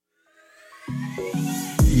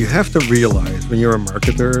You have to realize when you're a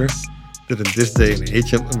marketer that in this day and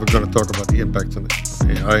age, and we're going to talk about the impact on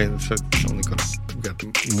AI, and so it's only going to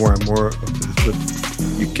get more and more of this,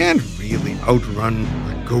 but you can't really outrun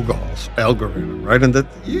like Google's algorithm, right? And that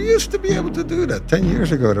you used to be able to do that 10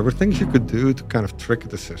 years ago. There were things you could do to kind of trick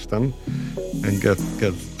the system and get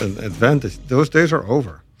an advantage. Those days are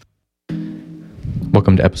over.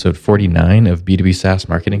 Welcome to episode 49 of B2B SaaS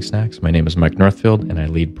Marketing Snacks. My name is Mike Northfield, and I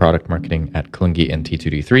lead product marketing at Klungi and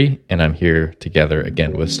T2D3. And I'm here together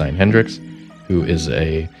again with Stijn Hendricks, who is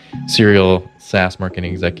a serial SaaS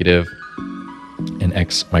marketing executive and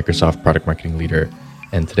ex-Microsoft product marketing leader.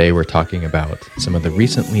 And today we're talking about some of the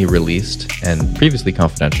recently released and previously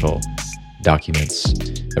confidential documents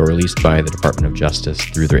that were released by the Department of Justice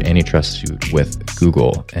through their antitrust suit with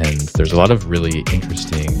Google. And there's a lot of really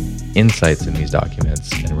interesting insights in these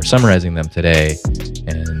documents, and we're summarizing them today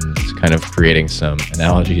and kind of creating some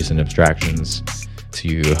analogies and abstractions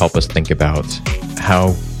to help us think about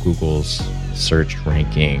how Google's search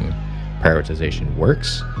ranking prioritization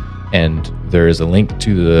works. And there is a link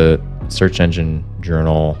to the Search Engine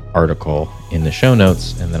Journal article in the show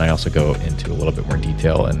notes, and then I also go into a little bit more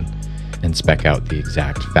detail and spec out the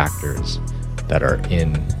exact factors that are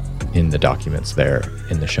in the documents there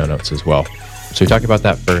in the show notes as well. So we talk about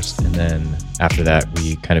that first, and then after that,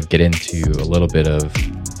 we kind of get into a little bit of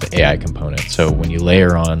the AI component. So when you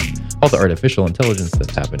layer on all the artificial intelligence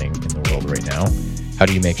that's happening in the world right now, how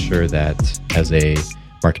do you make sure that as a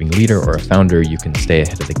marketing leader or a founder, you can stay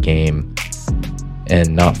ahead of the game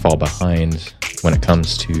and not fall behind when it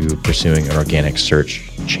comes to pursuing an organic search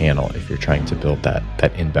channel if you're trying to build that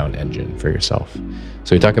inbound engine for yourself?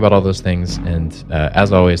 So we talk about all those things, and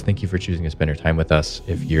as always, thank you for choosing to spend your time with us.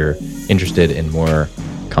 If you're interested in more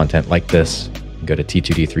content like this, go to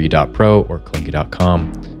t2d3.pro or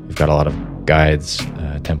klungi.com. We've got a lot of guides,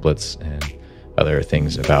 templates, and other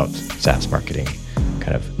things about SaaS marketing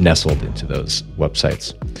kind of nestled into those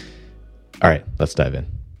websites. All right, let's dive in.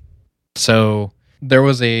 So there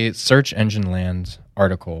was a Search Engine Land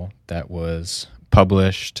article that was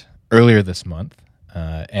published earlier this month,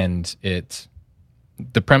 and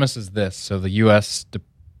the premise is this. So the U.S.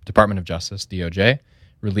 Department of Justice, DOJ,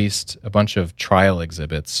 released a bunch of trial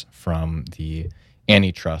exhibits from the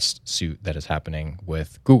antitrust suit that is happening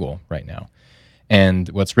with Google right now. And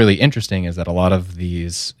what's really interesting is that a lot of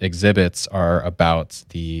these exhibits are about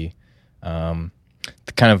the kind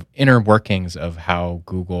of inner workings of how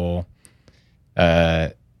Google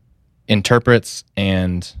interprets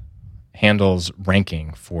and handles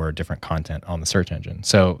ranking for different content on the search engine.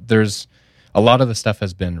 So there's a lot of the stuff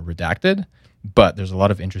has been redacted, but there's a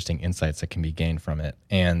lot of interesting insights that can be gained from it.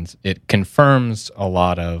 And it confirms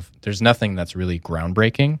there's nothing that's really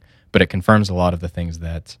groundbreaking, but it confirms a lot of the things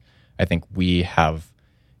that I think we have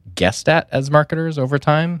guessed at as marketers over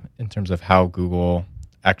time in terms of how Google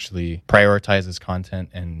actually prioritizes content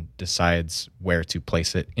and decides where to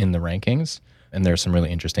place it in the rankings. And there's some really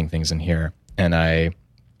interesting things in here. And I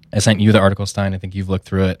sent you the article, Stijn. I think you've looked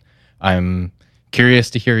through it. I'm curious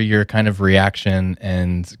to hear your kind of reaction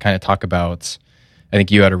and kind of talk about, I think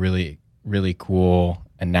you had a really, really cool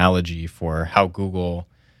analogy for how Google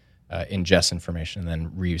ingests information and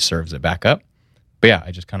then reserves it back up. But yeah,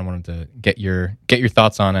 I just kind of wanted to get your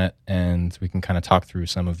thoughts on it, and we can kind of talk through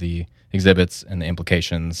some of the exhibits and the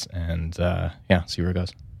implications, and see where it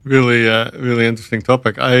goes. Really, really interesting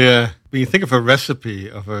topic. When you think of a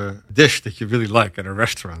recipe of a dish that you really like at a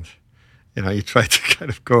restaurant, you try to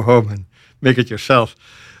kind of go home and make it yourself.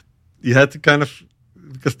 You had to kind of,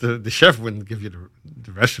 because the chef wouldn't give you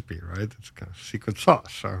the recipe, right? It's kind of secret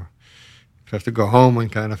sauce. So you have to go home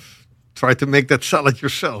and kind of try to make that salad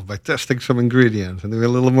yourself by testing some ingredients and doing a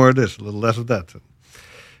little more of this, a little less of that.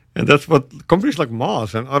 And that's what companies like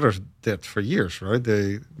Moz and others did for years, right?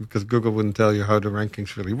 Because Google wouldn't tell you how the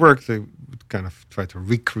rankings really work, they would kind of try to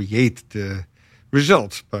recreate the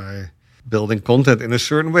results by building content in a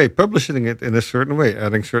certain way, publishing it in a certain way,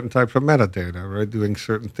 adding certain types of metadata, right? Doing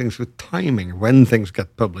certain things with timing, when things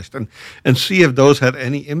get published, and see if those had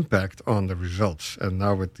any impact on the results. And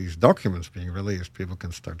now with these documents being released, people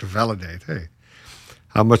can start to validate, hey,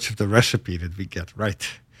 how much of the recipe did we get right?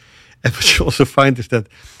 And what you also find is that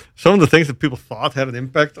some of the things that people thought had an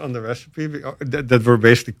impact on the recipe that were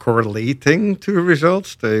basically correlating to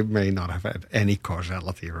results, they may not have had any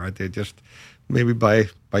causality, right? They just maybe by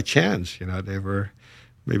chance, they were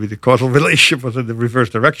maybe the causal relationship was in the reverse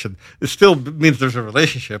direction. It still means there's a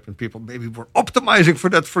relationship, and people maybe were optimizing for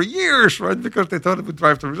that for years, right? Because they thought it would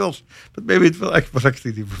drive the results. But maybe it was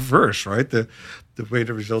actually the reverse, right? The way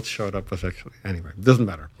the results showed up was actually, anyway, it doesn't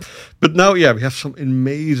matter. But now, we have some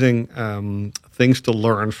amazing things to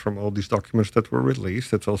learn from all these documents that were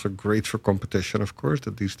released. It's also great for competition, of course,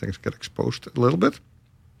 that these things get exposed a little bit.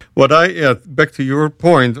 Back to your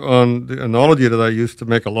point on the analogy that I used to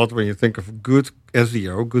make a lot when you think of good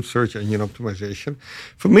SEO, good search engine optimization.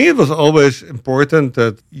 For me, it was always important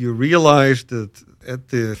that you realize that at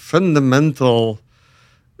the fundamental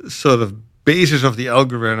sort of basis of the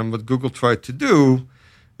algorithm, what Google tried to do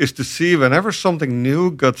is to see whenever something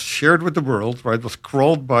new got shared with the world, right, was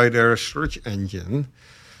crawled by their search engine,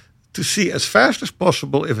 to see as fast as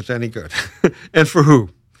possible if it's any good and for who.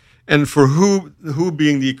 And for who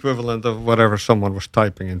being the equivalent of whatever someone was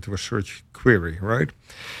typing into a search query, right?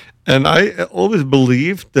 And I always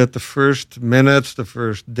believed that the first minutes, the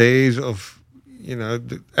first days of,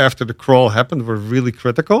 after the crawl happened were really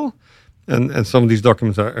critical. And some of these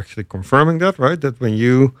documents are actually confirming that, right? That when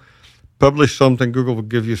you publish something, Google will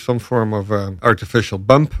give you some form of artificial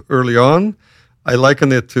bump early on. I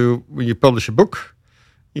liken it to when you publish a book.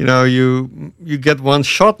 You get one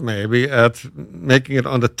shot maybe at making it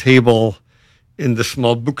on the table in the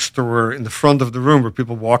small bookstore in the front of the room where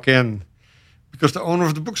people walk in, because the owner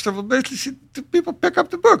of the bookstore will basically see, do people pick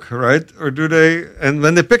up the book, right? Or do they, and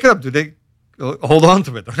when they pick it up, do they hold on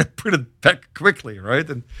to it or they put it back quickly, right?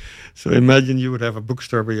 And so imagine you would have a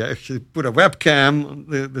bookstore where you actually put a webcam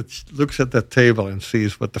that looks at that table and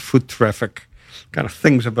sees what the foot traffic kind of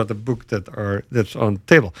things about the book that's on the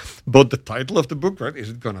table. Both the title of the book, right? Is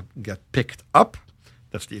it going to get picked up?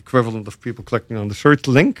 That's the equivalent of people clicking on the search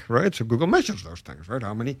link, right? So Google measures those things, right?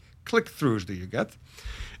 How many click-throughs do you get?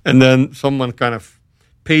 And then someone kind of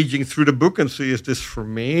paging through the book and see, is this for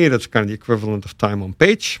me? That's kind of the equivalent of time on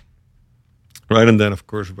page, right? And then, of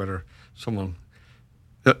course, whether someone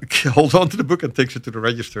holds on to the book and takes it to the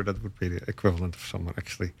register, that would be the equivalent of someone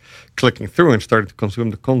actually clicking through and starting to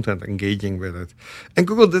consume the content, engaging with it. And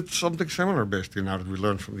Google did something similar, basically, now that we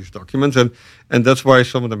learned from these documents. And that's why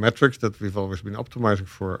some of the metrics that we've always been optimizing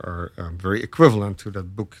for are very equivalent to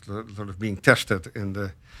that book sort of being tested in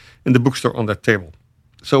the bookstore on that table.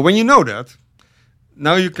 So when you know that,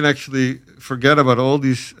 now you can actually forget about all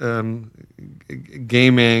these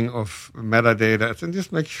gaming of metadata and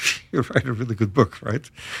just make sure you write a really good book, right?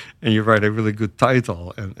 And you write a really good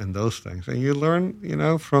title and those things. And you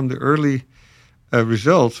learn, from the early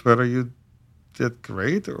results whether you did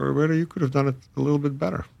great or whether you could have done it a little bit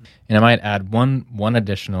better. And I might add one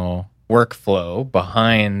additional workflow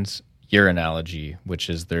behind your analogy, which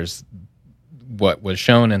is there's what was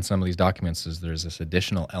shown in some of these documents is there's this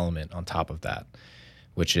additional element on top of that,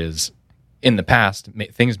 which is in the past,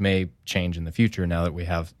 things may change in the future now that we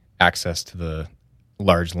have access to the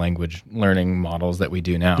large language learning models that we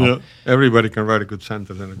do now. Yeah, everybody can write a good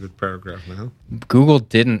sentence and a good paragraph now. Google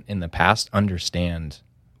didn't in the past understand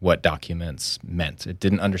what documents meant. It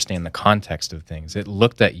didn't understand the context of things. It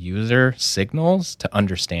looked at user signals to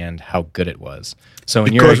understand how good it was. So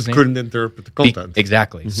in because it couldn't interpret the content.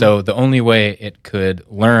 Exactly. Mm-hmm. So the only way it could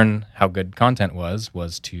learn how good content was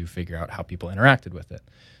to figure out how people interacted with it.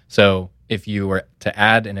 So if you were to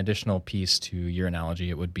add an additional piece to your analogy,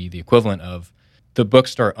 it would be the equivalent of the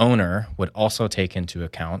bookstore owner would also take into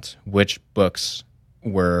account which books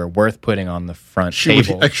were worth putting on the front table.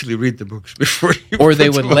 She would actually read the books before you or they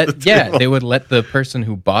would they would let the person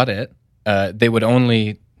who bought it, they would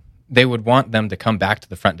want them to come back to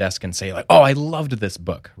the front desk and say like, oh, I loved this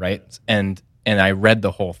book, right? And I read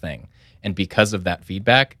the whole thing. And because of that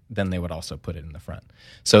feedback, then they would also put it in the front.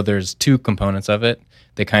 So there's two components of it.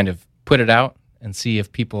 They kind of put it out and see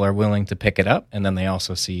if people are willing to pick it up. And then they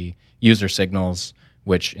also see user signals,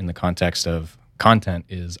 which in the context of content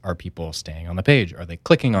is, are people staying on the page? Are they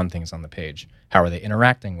clicking on things on the page? How are they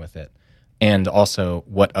interacting with it? And also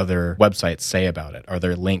what other websites say about it. Are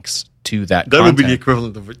there links to that content? That would be the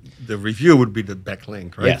equivalent of the review would be the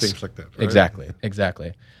backlink, right? Yes. Things like that. Right?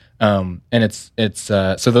 Exactly. And it's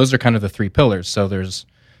so those are kind of the three pillars. So there's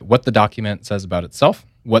what the document says about itself,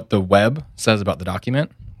 what the web says about the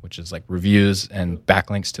document, which is like reviews and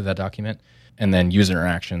backlinks to that document, and then user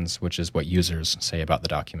interactions, which is what users say about the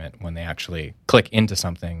document when they actually click into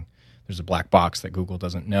something. There's a black box that Google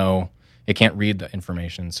doesn't know. It can't read the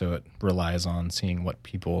information, so it relies on seeing what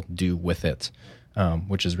people do with it,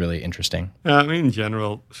 which is really interesting. I mean, in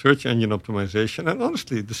general, search engine optimization, and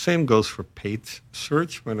honestly, the same goes for paid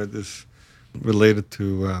search when it is related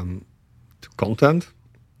to content.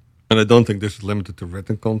 And I don't think this is limited to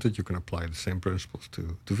written content. You can apply the same principles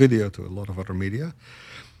to video, to a lot of other media.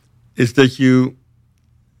 Is that you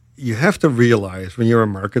have to realize when you're a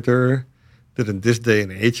marketer that in this day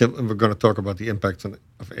and age, and we're going to talk about the impact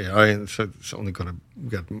of AI, and so it's only going to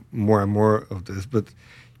get more and more of this, but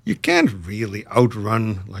you can't really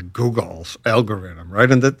outrun like Google's algorithm, right?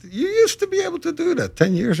 And that you used to be able to do that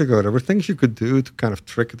 10 years ago. There were things you could do to kind of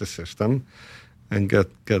trick the system and get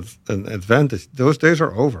an advantage. Those days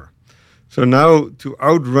are over. So now to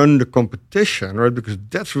outrun the competition, right? Because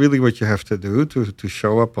that's really what you have to do to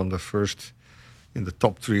show up on the first, in the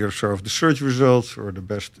top 3 or so of the search results, or the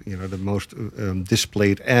best, the most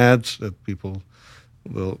displayed ads that people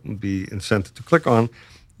will be incented to click on.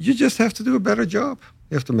 You just have to do a better job.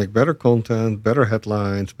 You have to make better content, better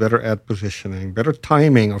headlines, better ad positioning, better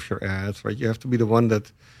timing of your ads, right? You have to be the one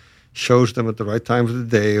that shows them at the right time of the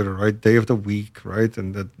day or the right day of the week, right?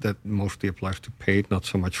 And that mostly applies to paid, not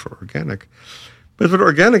so much for organic. But with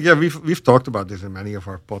organic, yeah, we've talked about this in many of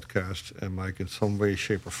our podcasts, Mike, in some way,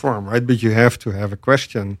 shape, or form, right? But you have to have a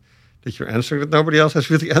question that you're answering that nobody else has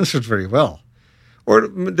really answered very well. Or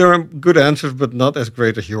there are good answers, but not as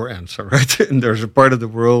great as your answer, right? And there's a part of the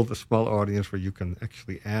world, a small audience, where you can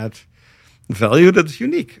actually add value that is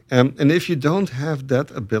unique. And if you don't have that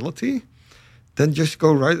ability, then just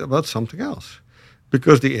go write about something else.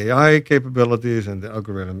 Because the AI capabilities and the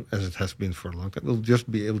algorithm, as it has been for a long time, will just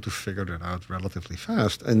be able to figure that out relatively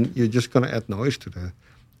fast. And you're just going to add noise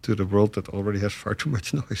to the world that already has far too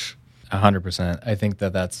much noise. 100%. I think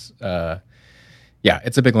that's,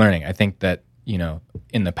 it's a big learning. I think that,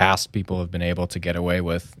 in the past, people have been able to get away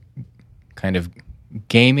with kind of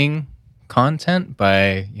gaming content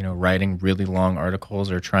by, writing really long articles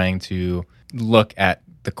or trying to look at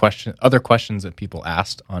other questions that people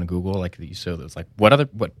asked on Google, like that you saw. That's like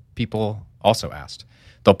what people also asked.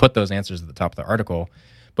 They'll put those answers at the top of the article,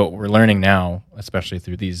 but what we're learning now, especially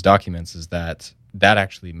through these documents, is that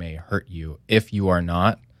actually may hurt you if you are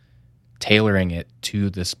not tailoring it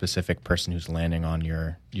to the specific person who's landing on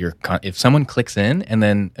your. If someone clicks in and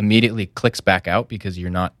then immediately clicks back out because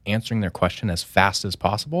you're not answering their question as fast as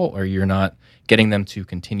possible, or you're not getting them to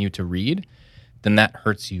continue to read, then that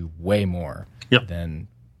hurts you way more than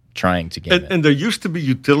trying to game it. And there used to be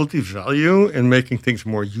utility value in making things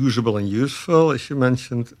more usable and useful, as you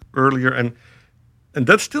mentioned earlier. And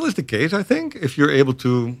that still is the case, I think, if you're able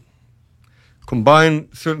to combine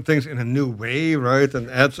certain things in a new way, right? And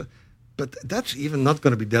add, but that's even not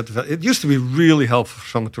going to be that valuable. It used to be really helpful for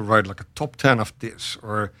someone to write like a top 10 of this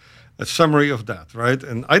or a summary of that, right?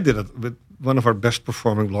 And I did it with one of our best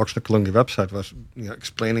performing blogs, the Kalungi website, was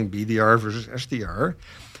explaining BDR versus SDR.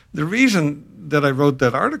 The reason that I wrote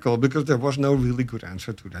that article, because there was no really good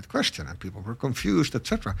answer to that question, and people were confused,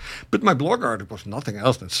 etc. But my blog article was nothing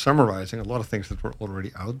else than summarizing a lot of things that were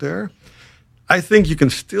already out there. I think you can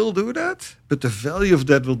still do that, but the value of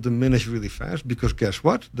that will diminish really fast, because guess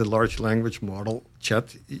what? The large language model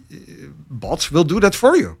chat bots will do that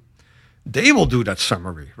for you. They will do that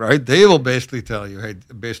summary, right? They will basically tell you, hey,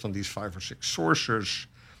 based on these 5 or 6 sources,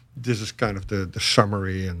 this is kind of the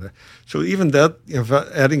summary. So even that,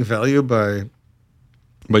 adding value by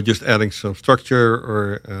just adding some structure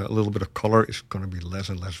or a little bit of color is going to be less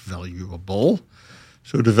and less valuable.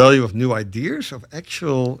 So the value of new ideas, of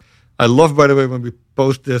actual... I love, by the way, when we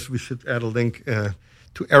post this, we should add a link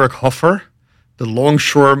to Eric Hoffer, the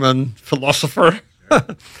longshoreman philosopher.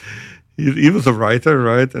 He was a writer,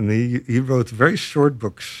 right? And he wrote very short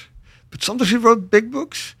books. But sometimes he wrote big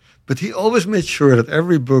books. But he always made sure that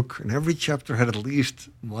every book and every chapter had at least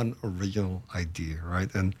one original idea, right?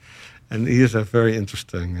 And he has a very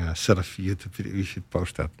interesting set of YouTube videos. You should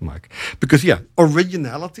post that, Mike. Because,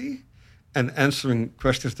 originality and answering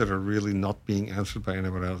questions that are really not being answered by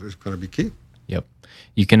anyone else is going to be key. Yep.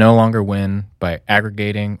 You can no longer win by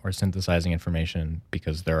aggregating or synthesizing information,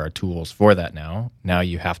 because there are tools for that now. Now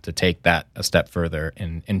you have to take that a step further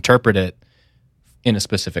and interpret it in a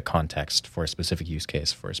specific context, for a specific use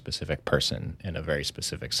case, for a specific person, in a very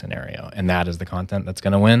specific scenario. And that is the content that's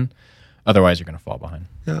going to win. Otherwise, you're going to fall behind.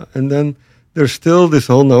 Yeah, and then there's still this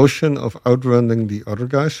whole notion of outrunning the other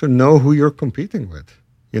guys. So know who you're competing with.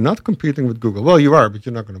 You're not competing with Google. Well, you are, but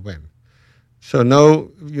you're not going to win. So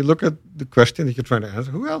know, you look at the question that you're trying to answer,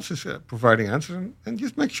 who else is providing answers, and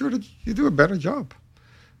just make sure that you do a better job.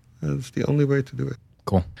 That's the only way to do it.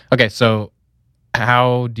 Cool. Okay, so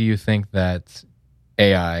how do you think that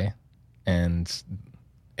AI and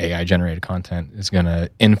AI-generated content is going to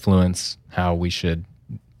influence how we should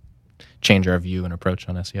change our view and approach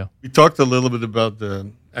on SEO? We talked a little bit about the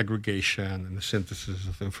aggregation and the synthesis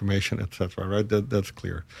of information, etc. Right? That's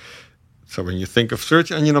clear. So when you think of search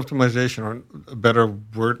engine optimization, or a better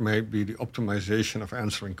word may be the optimization of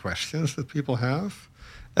answering questions that people have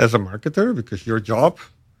as a marketer, because your job,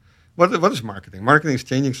 what is marketing? Marketing is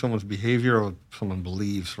changing someone's behavior or someone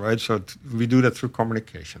believes, right? So we do that through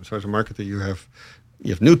communication. So as a marketer, you have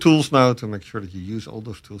new tools now to make sure that you use all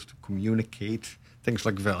those tools to communicate things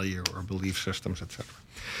like value or belief systems, etc.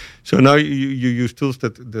 So now you use tools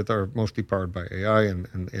that are mostly powered by AI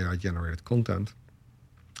and AI-generated content.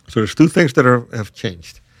 So there's two things that have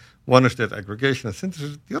changed. One is that aggregation and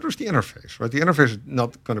synthesis. The other is the interface, right? The interface is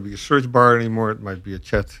not going to be a search bar anymore. It might be a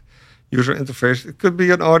chat user interface. It could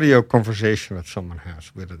be an audio conversation that someone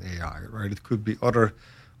has with an AI, right? It could be other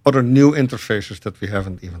new interfaces that we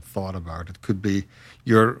haven't even thought about. It could be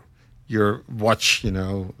your watch,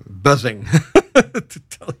 buzzing to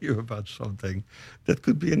tell you about something. That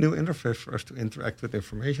could be a new interface for us to interact with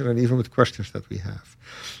information and even with questions that we have.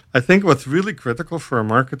 I think what's really critical for a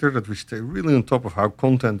marketer, that we stay really on top of how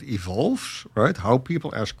content evolves, right? How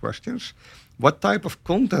people ask questions, what type of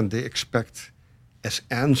content they expect as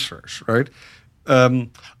answers, right?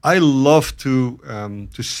 I love to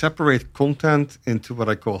separate content into what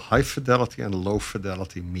I call high fidelity and low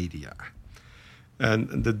fidelity media.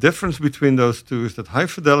 And the difference between those two is that high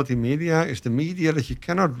fidelity media is the media that you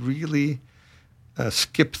cannot really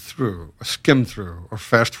skip through, or skim through, or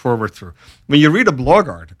fast forward through. When you read a blog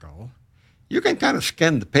article, you can kind of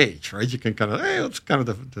scan the page, right? You can kind of, it's kind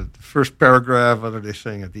of the first paragraph. What are they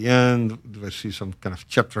saying at the end? Do I see some kind of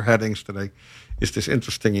chapter headings is this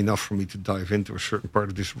interesting enough for me to dive into a certain part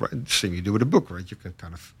of this? Right? Same you do with a book, right? You can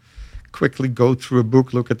kind of quickly go through a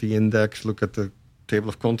book, look at the index, look at the table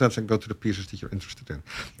of contents, and go to the pieces that you're interested in.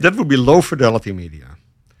 That would be low fidelity media.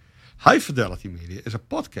 High fidelity media is a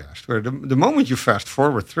podcast where the moment you fast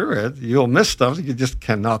forward through it, you'll miss stuff that you just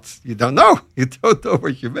cannot, you don't know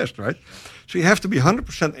what you missed, right? So you have to be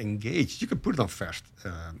 100% engaged. You can put it on fast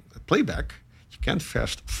playback. You can't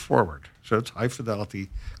fast forward. So it's high fidelity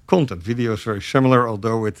content. Video is very similar,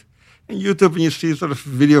 although in YouTube, when you see sort of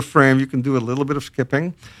video frame, you can do a little bit of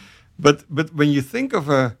skipping. But when you think of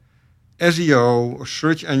a SEO or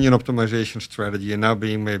search engine optimization strategy, and now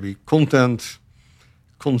being maybe content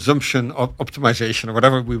consumption optimization, or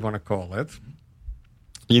whatever we want to call it,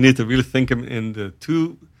 you need to really think in the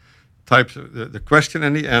two types of the question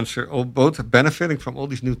and the answer, all both benefiting from all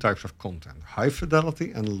these new types of content, high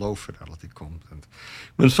fidelity and low fidelity content.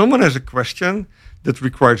 When someone has a question that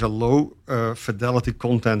requires a low fidelity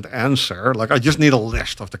content answer, like I just need a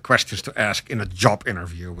list of the questions to ask in a job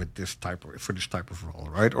interview for this type of role,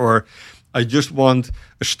 right? Or I just want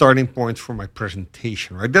a starting point for my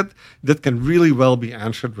presentation, right? That can really well be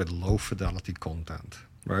answered with low fidelity content,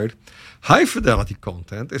 right? High fidelity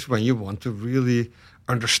content is when you want to really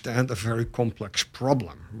understand a very complex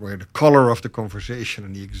problem, where the color of the conversation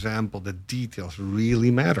and the example, the details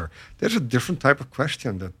really matter. There's a different type of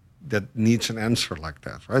question that needs an answer like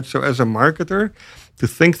that, right? So as a marketer, to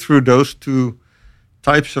think through those two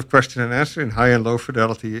types of question and answer in high and low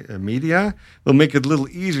fidelity media will make it a little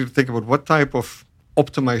easier to think about what type of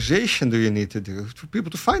optimization do you need to do for people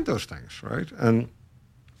to find those things, right? And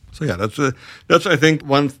so yeah, that's I think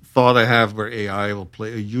one thought I have where AI will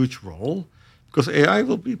play a huge role, because AI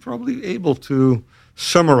will be probably able to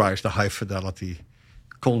summarize the high fidelity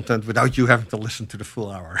content without you having to listen to the full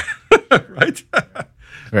hour, right?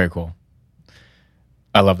 Very cool.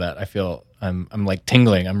 I love that. I feel I'm like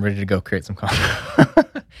tingling. I'm ready to go create some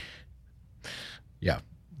content. Yeah,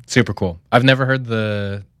 super cool. I've never heard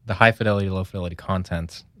the high fidelity, low fidelity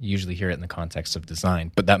content. You usually hear it in the context of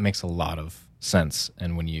design, but that makes a lot of sense.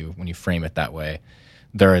 And when you frame it that way,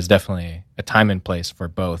 there is definitely a time and place for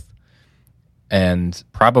both, and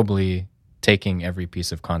probably taking every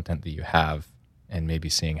piece of content that you have and maybe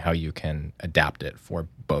seeing how you can adapt it for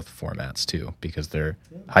both formats too, because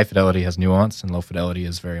high fidelity has nuance and low fidelity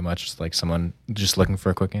is very much like someone just looking for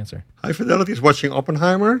a quick answer. High fidelity is watching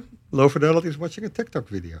Oppenheimer, low fidelity is watching a TikTok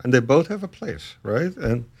video, and they both have a place, right?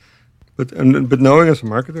 But knowing as a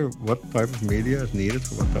marketer what type of media is needed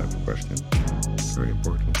for what type of question is very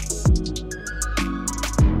important.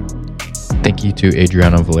 Thank you to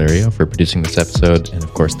Adriano Valerio for producing this episode, and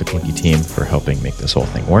of course the Clinky team for helping make this whole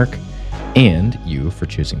thing work, and you for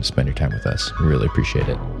choosing to spend your time with us. We really appreciate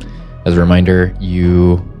it. As a reminder,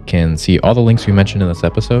 you can see all the links we mentioned in this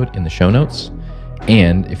episode in the show notes,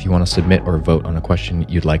 and if you want to submit or vote on a question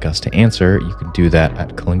you'd like us to answer, you can do that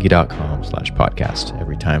at Clinky.com/podcast.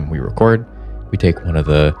 Every time we record, we take one of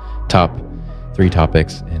the top 3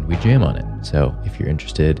 topics and we jam on it. So if you're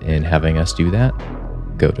interested in having us do that,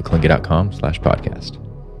 go to Clinky.com/podcast.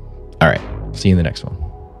 All right, see you in the next one.